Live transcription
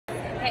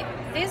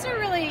These are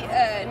really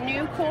a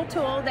new cool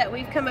tool that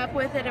we've come up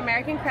with at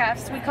American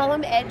Crafts. We call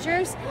them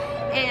edgers,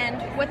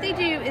 and what they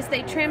do is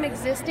they trim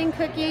existing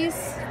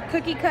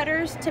cookie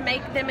cutters to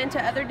make them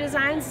into other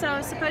designs.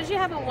 So suppose you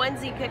have a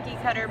onesie cookie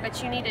cutter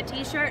but you need a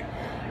t-shirt,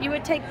 you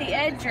would take the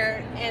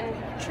edger and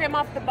trim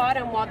off the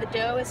bottom while the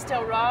dough is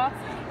still raw,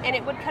 and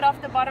it would cut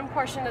off the bottom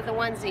portion of the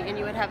onesie and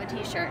you would have a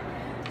t-shirt.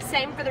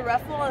 Same for the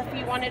ruffle. If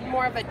you wanted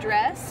more of a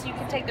dress, you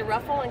could take the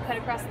ruffle and cut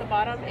across the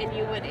bottom and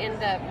you would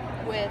end up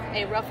with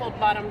a ruffled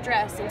bottom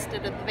dress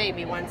instead of the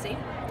baby onesie.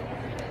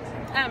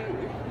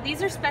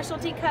 These are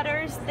specialty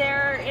cutters.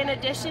 They're in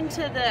addition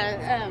to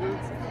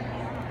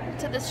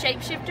the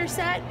shapeshifter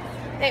set.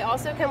 They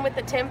also come with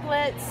the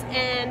templates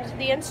and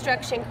the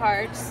instruction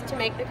cards to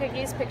make the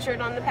cookies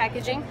pictured on the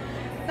packaging.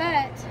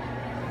 But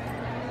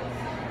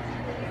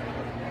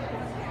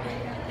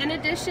in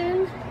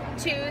addition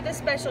to the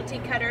specialty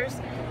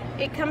cutters,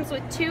 it comes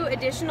with 2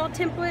 additional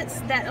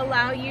templates that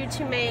allow you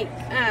to make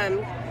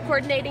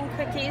coordinating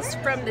cookies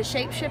from the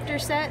shapeshifter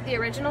set, the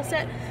original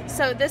set.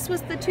 So this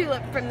was the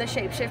tulip from the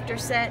shapeshifter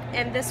set,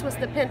 and this was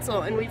the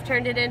pencil, and we've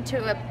turned it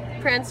into a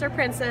prince or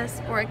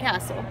princess or a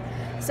castle.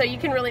 So you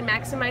can really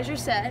maximize your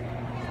set.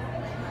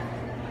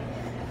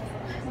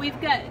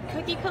 We've got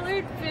cookie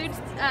colored food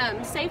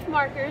safe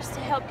markers to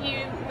help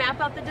you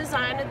map out the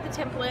design of the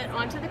template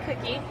onto the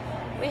cookie.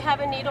 We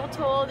have a needle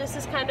tool. This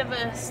is kind of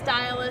a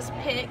stylus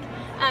pick.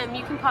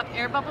 You can pop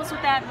air bubbles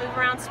with that, move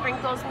around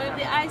sprinkles, move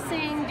the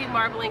icing, do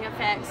marbling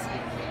effects.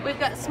 We've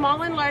got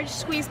small and large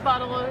squeeze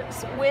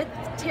bottles with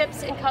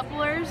tips and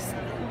couplers.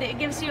 It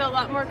gives you a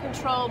lot more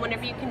control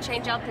whenever you can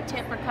change out the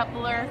tip or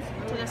coupler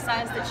to the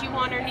size that you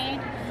want or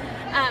need.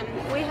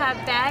 We have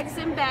bags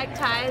and bag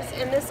ties,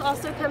 and this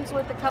also comes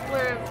with a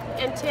coupler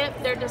and tip.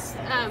 They're just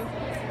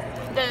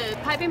the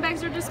piping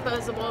bags are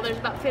disposable. There's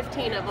about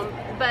 15 of them,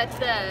 but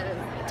the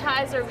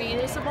ties are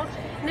reusable.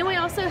 And then we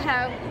also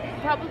have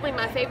probably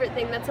my favorite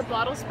thing, that's a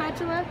bottle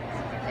spatula.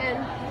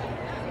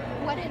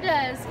 And what it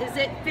does is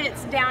it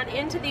fits down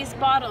into these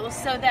bottles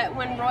so that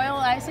when royal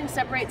icing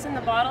separates in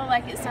the bottle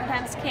like it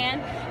sometimes can,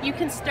 you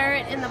can stir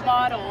it in the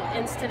bottle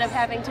instead of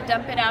having to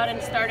dump it out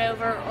and start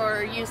over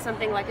or use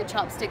something like a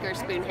chopstick or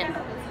spoon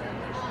handle.